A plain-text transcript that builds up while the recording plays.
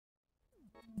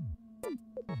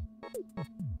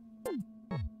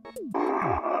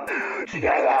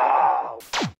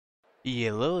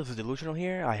Hello, this is Delusional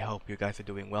here. I hope you guys are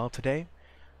doing well today.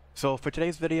 So for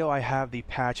today's video, I have the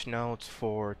patch notes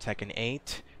for Tekken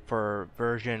 8 for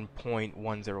version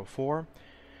 0.104.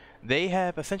 They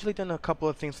have essentially done a couple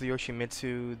of things to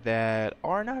Yoshimitsu that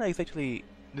are not exactly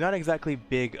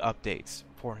big updates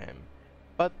for him,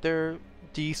 but they're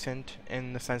decent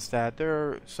in the sense that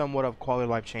they're somewhat of quality of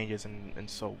life changes and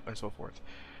so forth.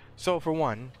 So for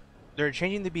one, they're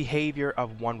changing the behavior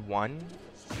of 1-1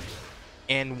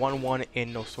 and 1-1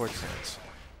 in no sword sense.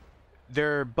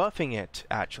 They're buffing it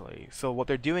actually. So what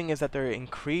they're doing is that they're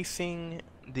increasing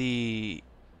the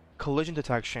collision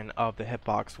detection of the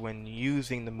hitbox when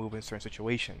using the move in certain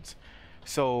situations.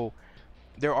 So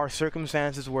there are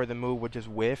circumstances where the move would just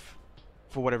whiff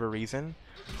for whatever reason.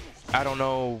 I don't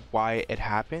know why it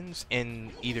happens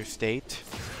in either state,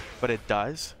 but it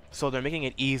does. So they're making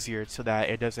it easier so that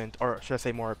it doesn't, or should I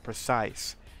say more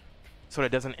precise, so that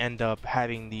it doesn't end up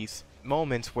having these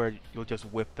moments where you'll just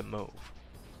whiff the move.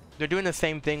 They're doing the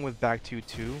same thing with back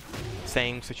 2-2,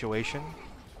 same situation.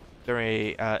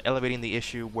 They're elevating the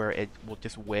issue where it will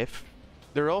just whiff.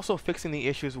 They're also fixing the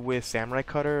issues with Samurai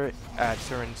Cutter at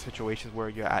certain situations where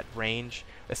you're at range.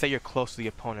 Let's say you're close to the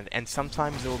opponent, and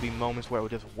sometimes there will be moments where it will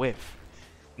just whiff.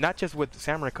 Not just with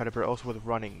Samurai Cutter, but also with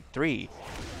running 3.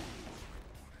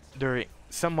 They're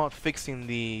somewhat fixing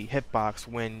the hitbox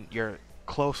when you're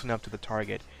close enough to the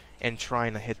target and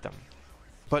trying to hit them.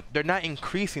 But they're not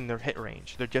increasing their hit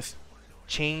range. They're just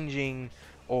changing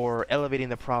or elevating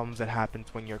the problems that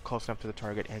happens when you're close enough to the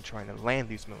target and trying to land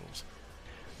these moves.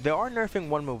 They are nerfing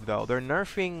one move though. They're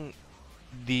nerfing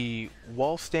the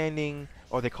wall standing,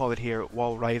 or they call it here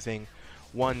wall rising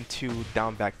 1-2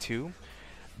 down back 2.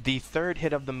 The third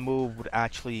hit of the move would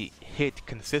actually hit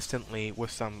consistently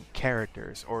with some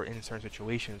characters or in certain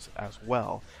situations as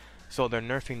well. So they're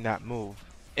nerfing that move.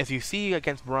 As you see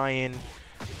against Brian,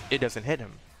 it doesn't hit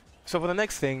him. So for the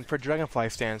next thing, for Dragonfly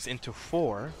stance into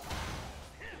 4,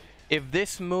 if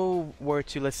this move were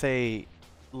to, let's say,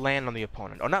 land on the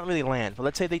opponent, or not really land, but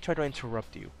let's say they try to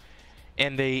interrupt you,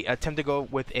 and they attempt to go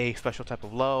with a special type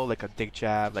of low, like a dig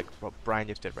jab, like what Brian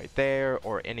just did right there,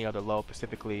 or any other low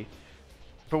specifically,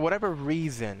 for whatever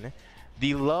reason,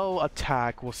 the low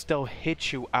attack will still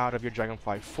hit you out of your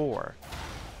Dragonfly 4.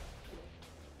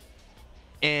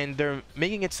 And they're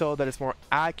making it so that it's more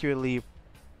accurately,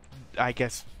 I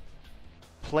guess,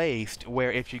 placed,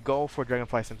 where if you go for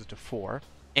Dragonfly stance to 4,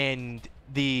 and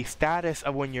the status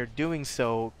of when you're doing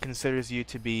so considers you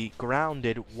to be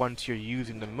grounded once you're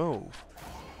using the move,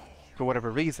 for whatever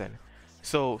reason.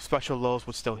 So special lows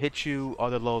would still hit you,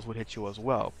 other lows would hit you as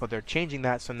well, but they're changing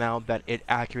that so now that it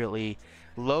accurately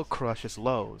low crushes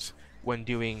lows when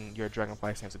doing your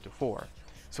Dragonfly stance into 4.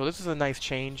 So this is a nice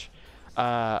change.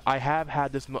 I have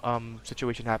had this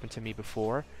situation happen to me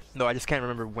before, though I just can't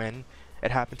remember when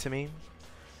it happened to me.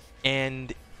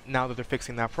 And now that they're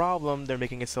fixing that problem, they're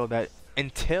making it so that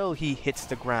until he hits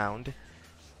the ground,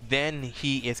 then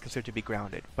he is considered to be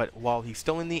grounded. But while he's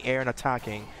still in the air and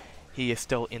attacking, he is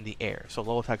still in the air, so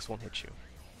low attacks won't hit you.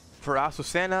 For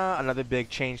Azucena, another big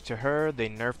change to her. They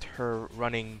nerfed her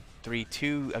running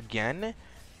 3-2 again.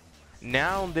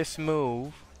 Now this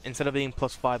move, instead of being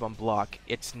 +5 on block,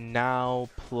 it's now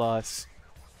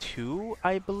 +2,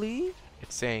 I believe.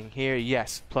 It's saying here,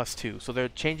 yes, +2. So they're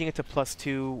changing it to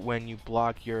 +2 when you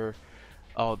block your,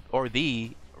 or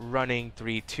the running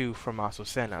 3-2 from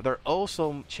Azucena. They're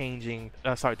also changing,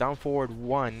 down forward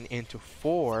 1 into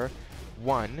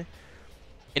 4-1,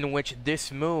 in which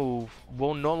this move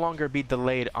will no longer be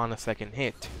delayed on a second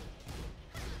hit.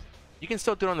 You can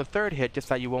still do it on the third hit, just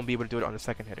that you won't be able to do it on the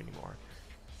second hit anymore.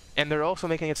 And they're also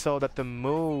making it so that the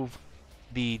move,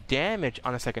 the damage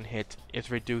on a second hit is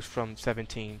reduced from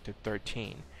 17 to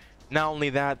 13. Not only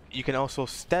that, you can also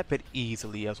step it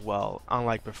easily as well,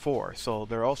 unlike before. So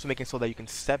they're also making it so that you can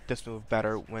step this move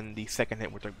better when the second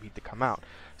hit were to come out.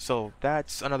 So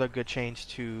that's another good change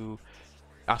to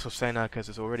Azucena, because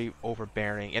it's already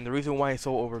overbearing. And the reason why it's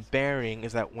so overbearing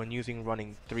is that when using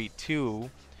running 3-2,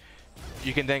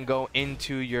 you can then go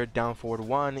into your down forward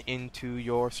 1 into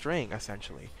your string,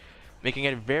 essentially, making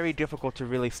it very difficult to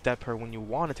really step her when you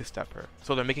wanted to step her.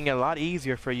 So they're making it a lot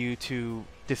easier for you to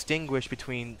distinguish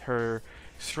between her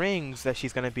strings that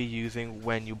she's going to be using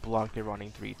when you block the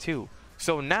running 3-2.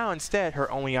 So now instead, her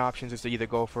only options is to either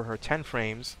go for her 10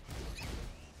 frames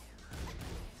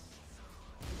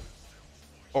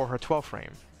or her 12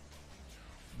 frame.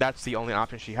 That's the only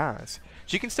option she has.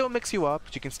 She can still mix you up,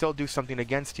 she can still do something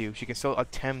against you, she can still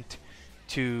attempt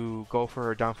to go for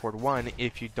her down forward 1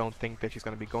 if you don't think that she's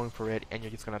going to be going for it and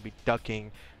you're just going to be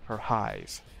ducking her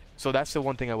highs. So that's the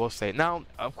one thing I will say. Now,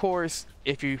 of course,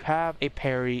 if you have a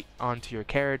parry onto your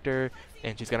character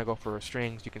and she's gonna go for her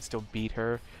strings, you can still beat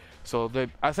her. So they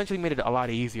essentially made it a lot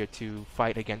easier to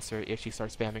fight against her if she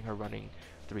starts spamming her running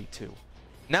 3-2.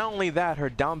 Not only that, her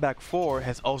down back 4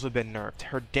 has also been nerfed.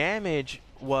 Her damage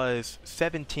was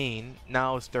 17,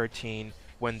 now it's 13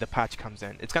 when the patch comes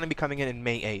in. It's gonna be coming in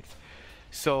May 8th.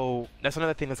 So that's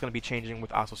another thing that's going to be changing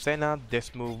with Azucena.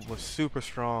 This move was super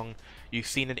strong. You've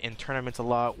seen it in tournaments a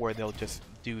lot where they'll just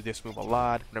do this move a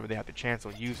lot. Whenever they have the chance,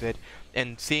 they'll use it.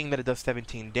 And seeing that it does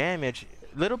 17 damage,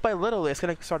 little by little, it's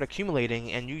going to start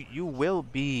accumulating, and you will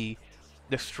be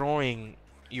destroying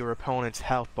your opponent's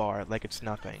health bar like it's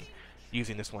nothing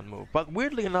using this one move. But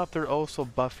weirdly enough, they're also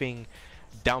buffing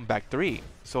down back 3.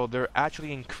 So they're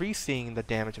actually increasing the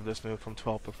damage of this move from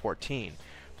 12 to 14.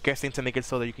 Guessing to make it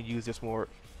so that you can use this more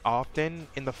often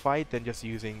in the fight than just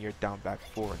using your down back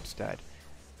 4 instead.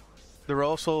 They're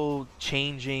also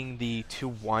changing the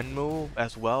 2-1 move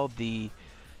as well. The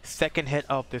second hit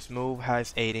of this move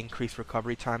has an increased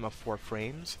recovery time of 4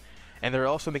 frames. And they're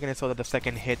also making it so that the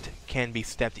second hit can be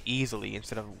stepped easily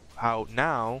instead of how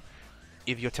now,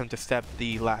 if you attempt to step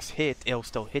the last hit, it'll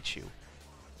still hit you.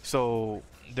 So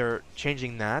they're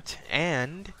changing that,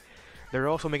 and they're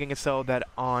also making it so that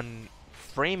on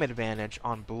frame advantage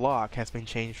on block has been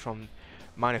changed from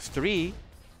 -3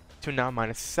 to now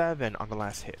 -7 on the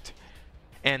last hit,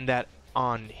 and that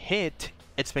on hit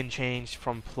it's been changed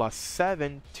from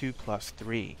 +7 to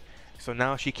 +3. So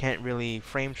now she can't really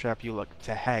frame trap you like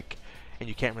to heck, and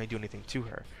you can't really do anything to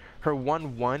her. Her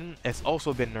 1-1 has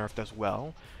also been nerfed as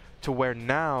well, to where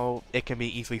now it can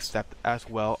be easily stepped as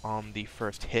well on the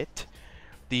first hit.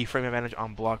 The frame advantage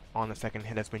on block on the second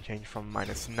hit has been changed from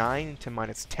 -9 to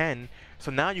 -10.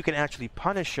 So now you can actually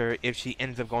punish her if she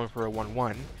ends up going for a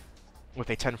 1-1 with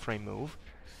a 10 frame move.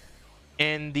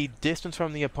 And the distance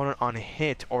from the opponent on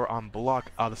hit or on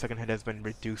block the second hit has been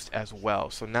reduced as well.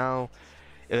 So now,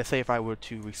 let's say if I were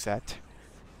to reset,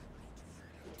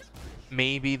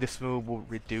 maybe this move will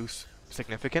reduce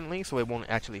significantly so it won't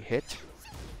actually hit.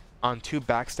 On 2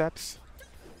 backsteps,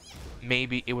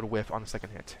 maybe it would whiff on the second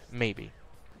hit. Maybe.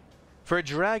 For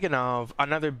Dragunov,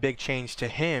 another big change to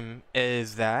him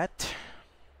is that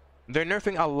they're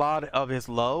nerfing a lot of his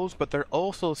lows, but they're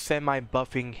also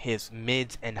semi-buffing his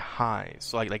mids and highs.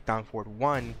 So like down forward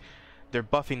 1, they're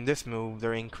buffing this move.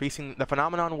 They're increasing the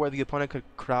phenomenon where the opponent could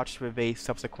crouch to evade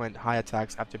subsequent high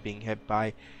attacks after being hit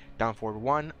by down forward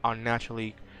 1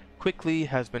 unnaturally quickly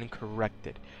has been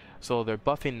corrected. So they're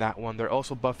buffing that one. They're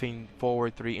also buffing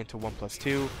forward 3 into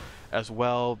 1+2 as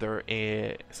well.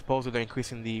 They're supposedly they're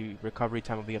increasing the recovery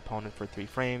time of the opponent for 3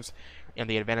 frames, and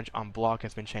the advantage on block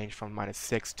has been changed from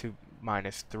 -6 to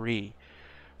 -3.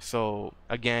 So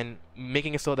again,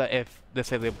 making it so that if, let's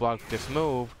say, they block this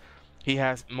move, he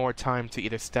has more time to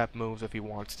either step moves if he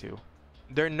wants to.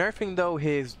 They're nerfing though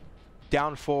his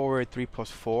down forward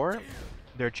 3+4.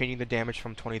 They're changing the damage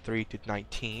from 23 to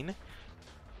 19.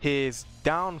 His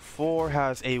down 4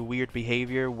 has a weird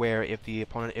behavior where if the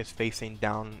opponent is facing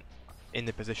down in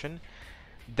the position,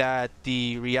 that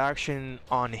the reaction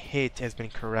on hit has been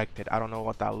corrected. I don't know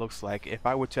what that looks like. If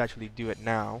I were to actually do it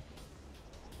now,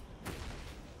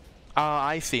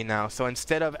 I see now. So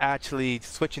instead of actually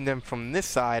switching them from this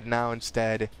side, now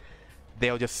instead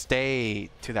they'll just stay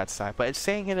to that side. But it's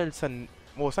saying here that it's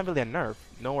well, it's not really a nerf,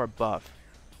 nor a buff.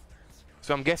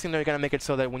 So I'm guessing they're gonna make it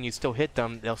so that when you still hit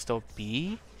them, they'll still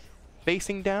be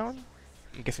facing down.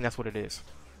 I'm guessing that's what it is.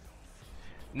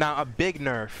 Now a big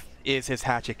nerf is his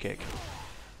hatchet kick.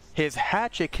 His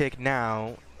hatchet kick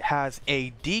now has a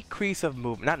decrease of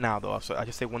movement. Not now though, so I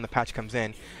just say when the patch comes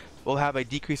in, we'll have a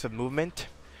decrease of movement.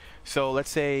 So let's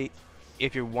say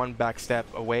if you're 1 back step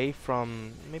away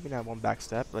from, maybe not 1 back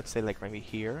step, let's say like maybe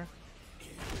here,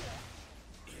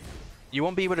 you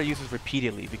won't be able to use this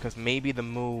repeatedly because maybe the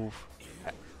move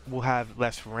will have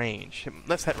less range,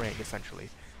 less hit range essentially.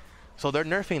 So they're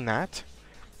nerfing that,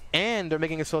 and they're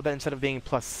making it so that instead of being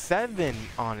 +7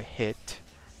 on hit,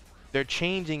 they're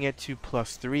changing it to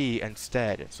 +3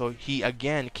 instead. So he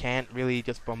again can't really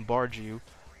just bombard you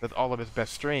with all of his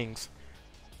best strings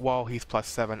while he's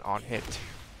 +7 on hit.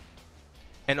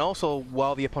 And also,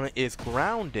 while the opponent is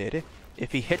grounded,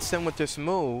 if he hits them with this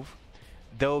move,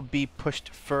 they'll be pushed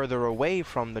further away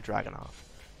from the Dragunov.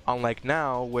 Unlike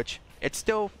now, which it's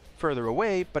still further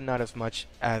away, but not as much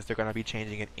as they're going to be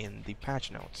changing it in the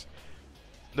patch notes.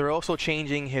 They're also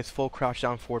changing his full crouch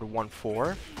down forward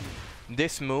 1-4.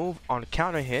 This move on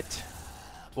counter hit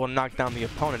will knock down the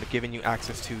opponent, giving you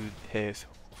access to his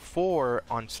 4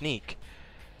 on sneak.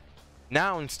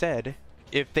 Now instead,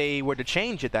 if they were to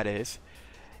change it, that is,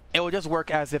 it will just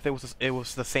work as if it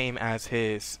was the same as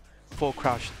his full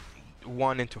crouch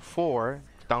 1 into 4,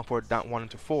 down 4, down 1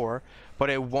 into 4, but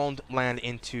it won't land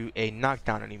into a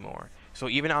knockdown anymore. So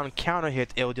even on counter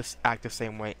hit, it will just act the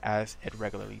same way as it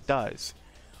regularly does.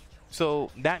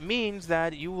 So that means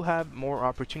that you will have more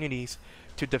opportunities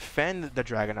to defend the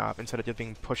Dragunov instead of just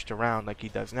being pushed around like he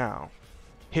does now.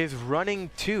 His running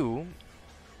 2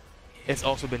 has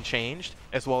also been changed,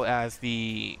 as well as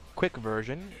the quick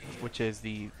version, which is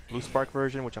the blue spark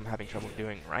version, which I'm having trouble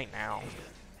doing right now.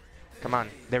 Come on,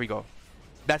 there we go.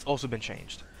 That's also been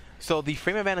changed. So the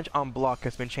frame advantage on block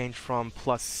has been changed from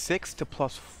 +6 to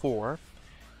 +4.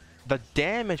 The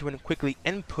damage when quickly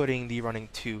inputting the running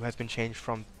 2 has been changed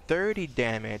from 30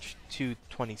 damage to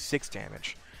 26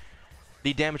 damage.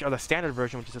 The damage of the standard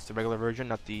version, which is just the regular version,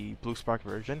 not the blue spark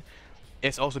version,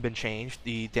 it's also been changed.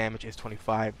 The damage is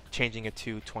 25, changing it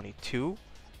to 22.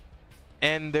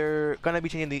 And they're going to be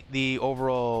changing the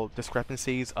overall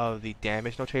discrepancies of the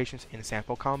damage notations in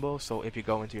sample combos. So if you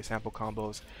go into your sample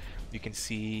combos, you can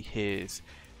see his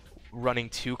running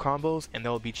 2 combos, and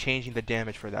they'll be changing the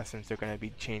damage for that since they're going to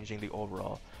be changing the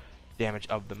overall damage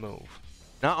of the move.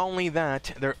 Not only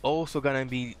that, they're also going to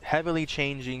be heavily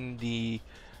changing the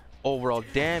overall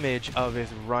damage of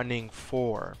his running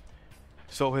 4.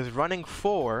 So his running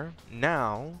 4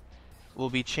 now will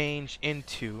be changed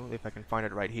into, if I can find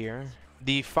it right here,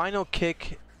 the final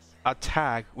kick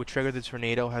attack which triggered the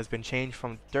tornado has been changed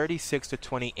from 36 to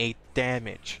 28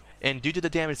 damage. And due to the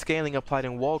damage scaling applied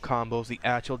in wall combos, the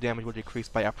actual damage will decrease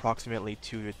by approximately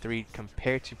 2 to 3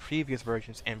 compared to previous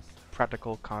versions in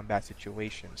practical combat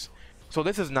situations. So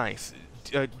this is nice.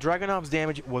 Dragunov's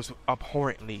damage was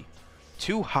abhorrently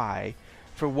too high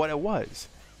for what it was.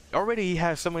 Already he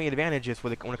has so many advantages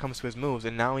when it comes to his moves,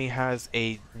 and now he has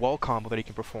a wall combo that he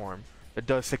can perform that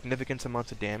does significant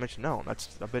amounts of damage. No,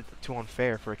 that's a bit too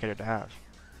unfair for a character to have.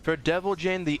 For Devil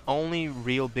Jin, the only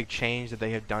real big change that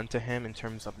they have done to him in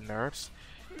terms of nerfs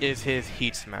is his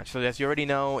heat smash. So as you already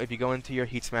know, if you go into your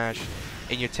heat smash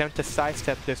and you attempt to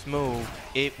sidestep this move,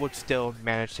 it would still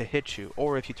manage to hit you.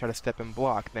 Or if you try to step and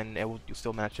block, then it will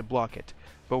still manage to block it.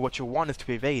 But what you want is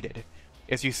to evade it.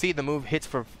 As you see, the move hits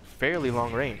for fairly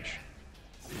long range.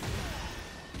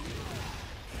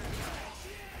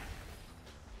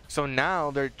 So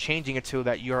now they're changing it to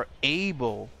that you're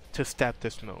able to step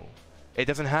this move. It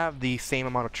doesn't have the same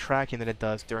amount of tracking that it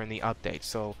does during the update.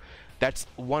 So that's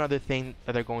one other thing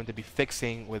that they're going to be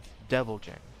fixing with Devil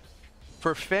Jin.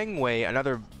 For Feng Wei,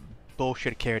 another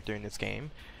bullshit character in this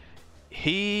game,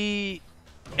 he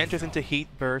enters into Heat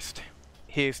Burst.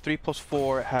 His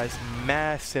 3+4 has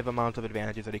massive amounts of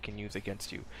advantages that he can use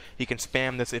against you. He can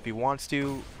spam this if he wants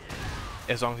to,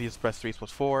 as long as he press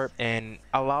 3+4, and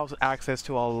allows access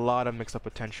to a lot of mix-up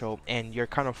potential, and you're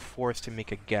kind of forced to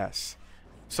make a guess.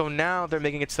 So now they're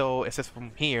making it so it says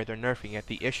from here they're nerfing it.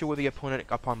 The issue with the opponent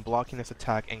upon blocking this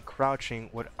attack and crouching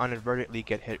would inadvertently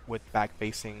get hit with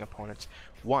back-facing opponents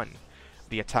 1.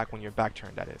 The attack when you're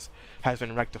back-turned, that is, has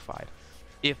been rectified.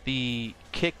 If the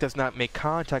kick does not make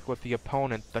contact with the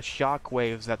opponent, the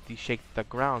shockwaves that shake the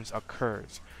grounds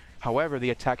occurs. However, the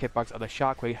attack hitbox of the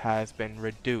shockwave has been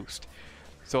reduced.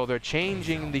 So they're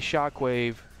changing the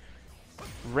shockwave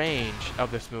range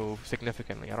of this move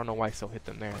significantly. I don't know why I still hit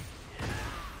them there.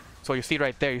 So you see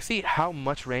right there, you see how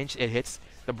much range it hits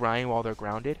the Brian while they're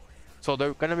grounded? So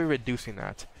they're going to be reducing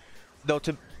that. Though,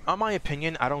 on my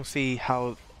opinion, I don't see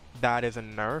how that is a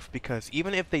nerf, because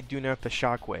even if they do nerf the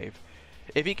shockwave,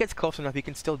 if he gets close enough, he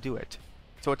can still do it.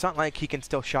 So it's not like he can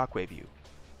still shockwave you.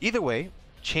 Either way,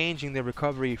 changing the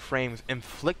recovery frames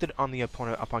inflicted on the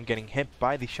opponent upon getting hit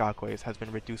by the shockwaves has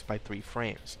been reduced by 3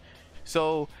 frames.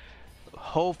 So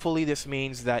hopefully this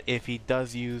means that if he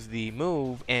does use the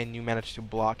move and you manage to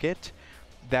block it,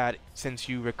 that since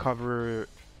you recover,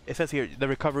 it says here the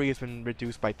recovery has been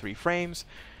reduced by 3 frames.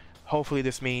 Hopefully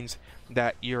this means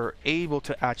that you're able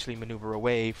to actually maneuver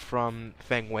away from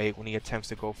Feng Wei when he attempts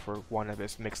to go for one of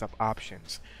his mix-up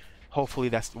options. Hopefully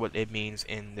that's what it means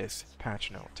in this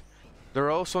patch note. They're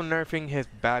also nerfing his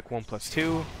back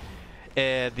 1+2.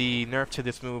 The nerf to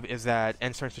this move is that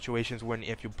in certain situations when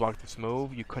if you block this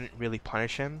move, you couldn't really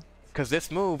punish him. Because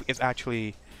this move is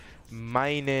actually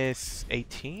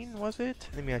 -18, was it?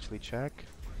 Let me actually check.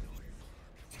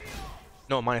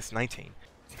 No, -19.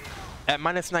 At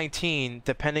 -19,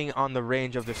 depending on the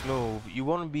range of this move, you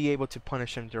won't be able to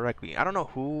punish him directly. I don't know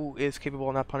who is capable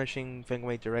of not punishing Feng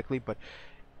Wei directly, but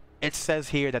it says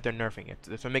here that they're nerfing it.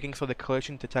 They're making so the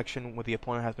collision detection with the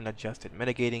opponent has been adjusted,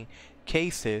 mitigating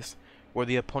cases where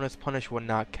the opponent's punish will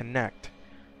not connect.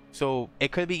 So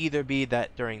it could either be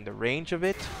that during the range of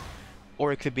it,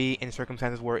 or it could be in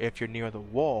circumstances where if you're near the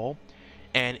wall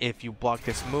and if you block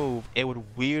this move, it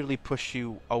would weirdly push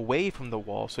you away from the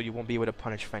wall, so you won't be able to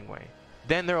punish Feng Wei.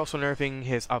 Then they're also nerfing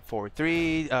his up forward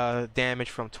 3 damage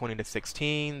from 20 to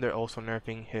 16. They're also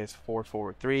nerfing his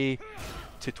forward 3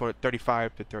 to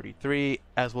 35 to 33,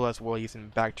 as well as while using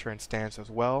back turn stance as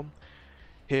well.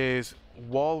 His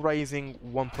wall rising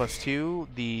 1+2,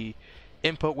 the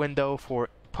input window for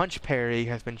punch parry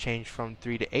has been changed from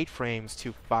 3 to 8 frames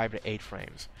to 5 to 8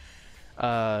 frames.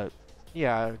 Yeah,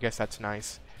 I guess that's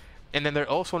nice. And then they're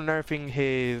also nerfing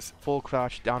his full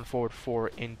crouch down forward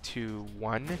 4 into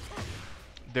 1.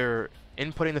 They're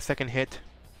inputting the second hit.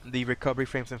 The recovery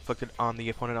frames inflicted on the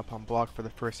opponent upon block for the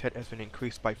first hit has been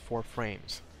increased by 4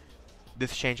 frames.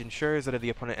 This change ensures that if the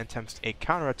opponent attempts a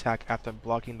counterattack after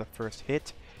blocking the first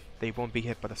hit, they won't be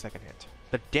hit by the second hit.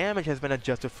 The damage has been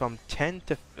adjusted from 10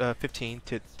 to 15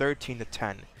 to 13 to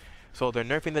 10. So they're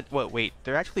nerfing the... wait,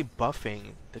 they're actually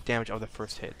buffing the damage of the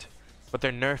first hit. But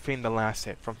they're nerfing the last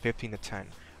hit from 15 to 10.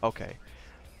 Okay.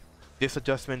 This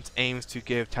adjustment aims to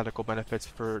give tactical benefits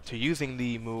to using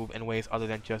the move in ways other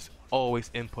than just always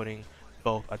inputting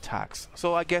both attacks.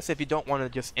 So I guess if you don't want to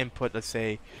just input, let's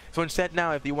say, so instead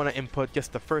now if you want to input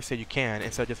just the first hit, you can,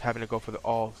 instead of just having to go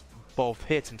for both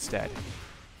hits instead.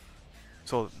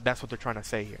 So that's what they're trying to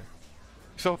say here.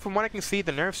 So from what I can see,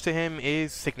 the nerfs to him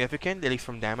is significant, at least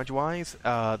from damage wise.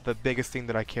 The biggest thing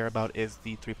that I care about is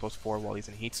the 3+4 while he's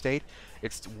in heat state.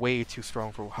 It's way too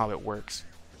strong for how it works.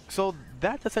 So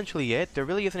that's essentially it. There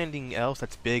really isn't anything else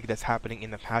that's big that's happening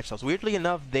in the patch notes. Weirdly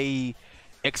enough, they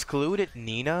excluded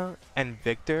Nina and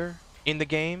Victor in the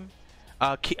game.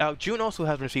 June also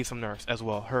has received some nerfs as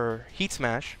well. Her heat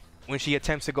smash, when she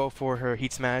attempts to go for her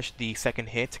heat smash, the second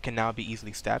hit can now be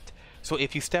easily stepped. So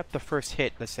if you step the first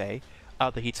hit, let's say,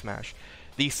 out the heat smash,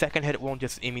 the second hit won't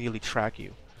just immediately track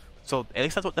you. So at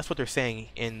least that's what they're saying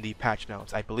in the patch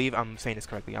notes. I believe I'm saying this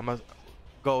correctly. I'm gonna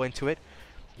go into it.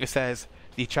 It says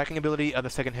the tracking ability of the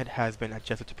second hit has been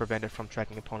adjusted to prevent it from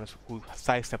tracking opponents who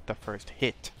sidestep the first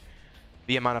hit.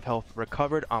 The amount of health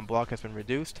recovered on block has been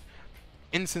reduced.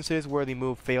 Instances where the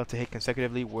move failed to hit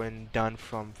consecutively when done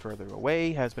from further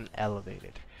away has been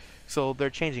elevated. So they're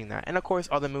changing that. And of course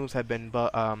other moves have been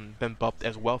buffed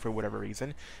as well for whatever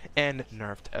reason, and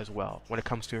nerfed as well when it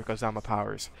comes to Kazama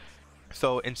powers.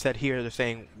 So instead here they're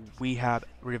saying we have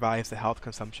revised the health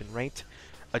consumption rate,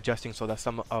 adjusting so that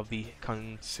some of the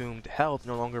consumed health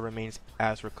no longer remains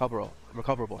as recoverable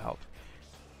health.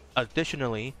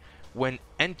 Additionally, when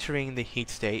entering the heat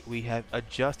state, we have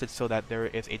adjusted so that there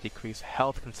is a decreased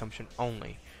health consumption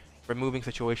only, removing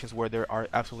situations where there are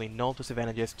absolutely no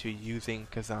disadvantages to using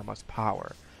Kazama's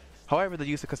power. However, the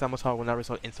use of Kazama's power will not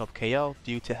result in self-KO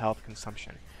due to health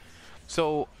consumption.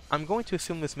 So I'm going to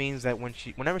assume this means that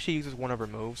whenever she uses one of her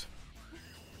moves,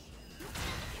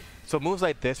 so moves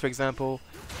like this, for example,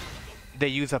 they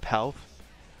use up health.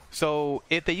 So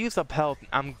if they use up health,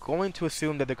 I'm going to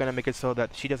assume that they're going to make it so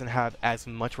that she doesn't have as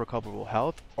much recoverable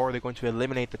health, or they're going to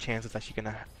eliminate the chances that she's going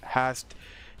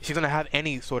to have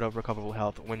any sort of recoverable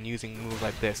health when using moves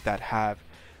like this that have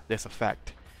this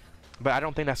effect. But I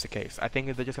don't think that's the case. I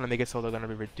think they're just going to make it so they're going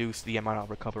to reduce the amount of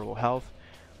recoverable health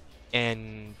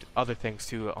and other things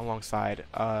too alongside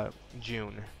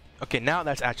June. Okay, now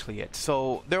that's actually it.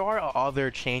 So there are other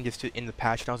changes in the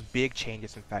patch notes, big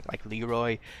changes in fact. Like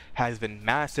Leroy has been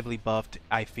massively buffed.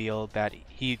 I feel that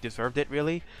he deserved it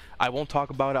really. I won't talk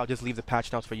about it. I'll just leave the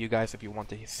patch notes for you guys if you want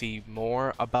to see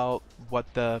more about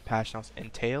what the patch notes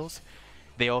entails.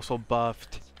 They also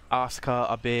buffed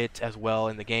Asuka a bit as well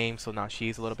in the game, so now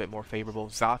she's a little bit more favorable.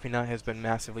 Zafina has been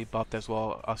massively buffed as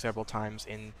well several times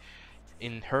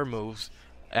in her moves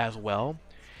as well.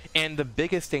 And the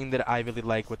biggest thing that I really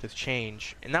like with this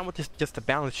change, and not with just the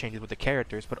balance changes with the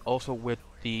characters, but also with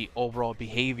the overall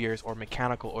behaviors or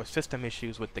mechanical or system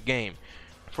issues with the game.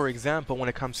 For example, when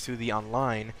it comes to the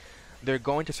online, they're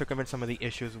going to circumvent some of the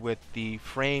issues with the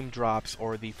frame drops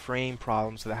or the frame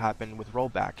problems that happen with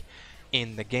rollback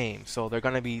in the game. So they're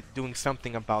going to be doing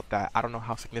something about that. I don't know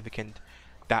how significant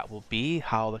that will be,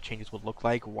 how the changes will look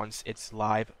like once it's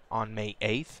live on May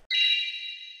 8th.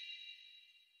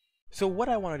 So what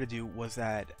I wanted to do was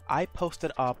that I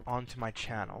posted up onto my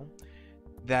channel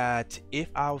that if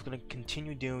I was going to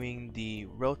continue doing the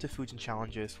relative foods and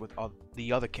challenges with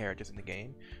the other characters in the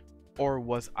game, or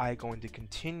was I going to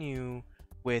continue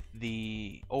with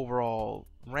the overall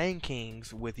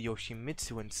rankings with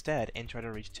Yoshimitsu instead and try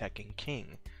to reach Tekken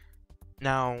King.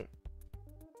 Now,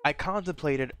 I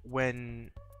contemplated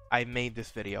when I made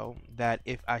this video that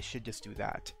if I should just do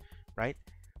that, right?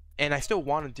 And I still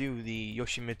want to do the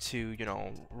Yoshimitsu, you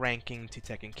know, ranking to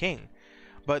Tekken King.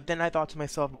 But then I thought to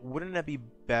myself, wouldn't it be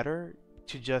better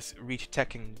to just reach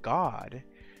Tekken God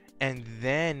and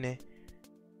then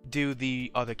do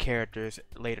the other characters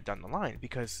later down the line,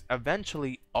 because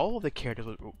eventually all of the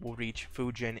characters will reach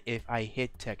Fujin if I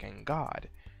hit Tekken God.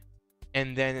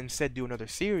 And then instead do another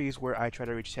series where I try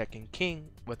to reach Tekken King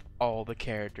with all the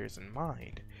characters in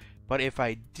mind. But if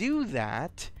I do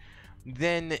that,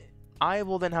 then I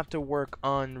will then have to work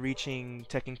on reaching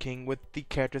Tekken King with the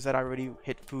characters that I already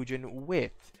hit Fujin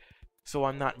with. So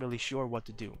I'm not really sure what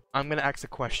to do. I'm going to ask a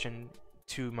question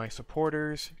to my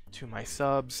supporters, to my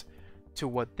subs, to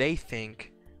what they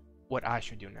think what I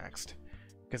should do next.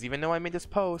 Because even though I made this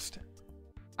post,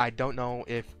 I don't know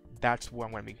if that's where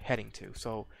I'm going to be heading to.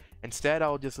 So instead,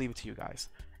 I'll just leave it to you guys,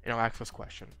 and I'll ask this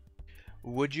question.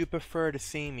 Would you prefer to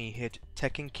see me hit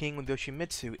Tekken King with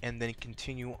Yoshimitsu and then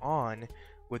continue on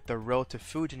with the Road to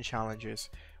Fujin challenges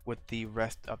with the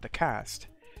rest of the cast?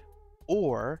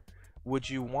 Or would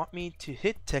you want me to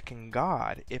hit Tekken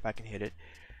God, if I can hit it,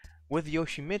 with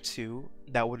Yoshimitsu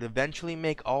that would eventually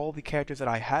make all the characters that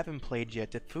I haven't played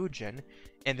yet to Fujin,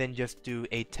 and then just do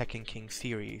a Tekken King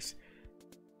series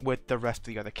with the rest of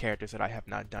the other characters that I have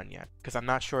not done yet? Because I'm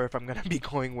not sure if I'm going to be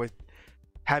going with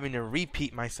having to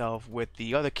repeat myself with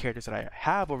the other characters that I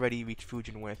have already reached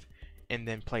Fujin with and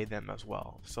then play them as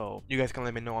well. So you guys can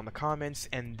let me know in the comments,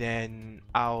 and then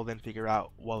I'll then figure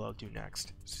out what I'll do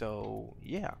next. So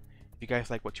yeah, if you guys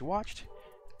like what you watched,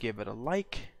 give it a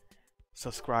like,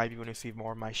 subscribe if you want to see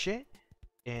more of my shit,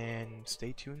 and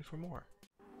stay tuned for more.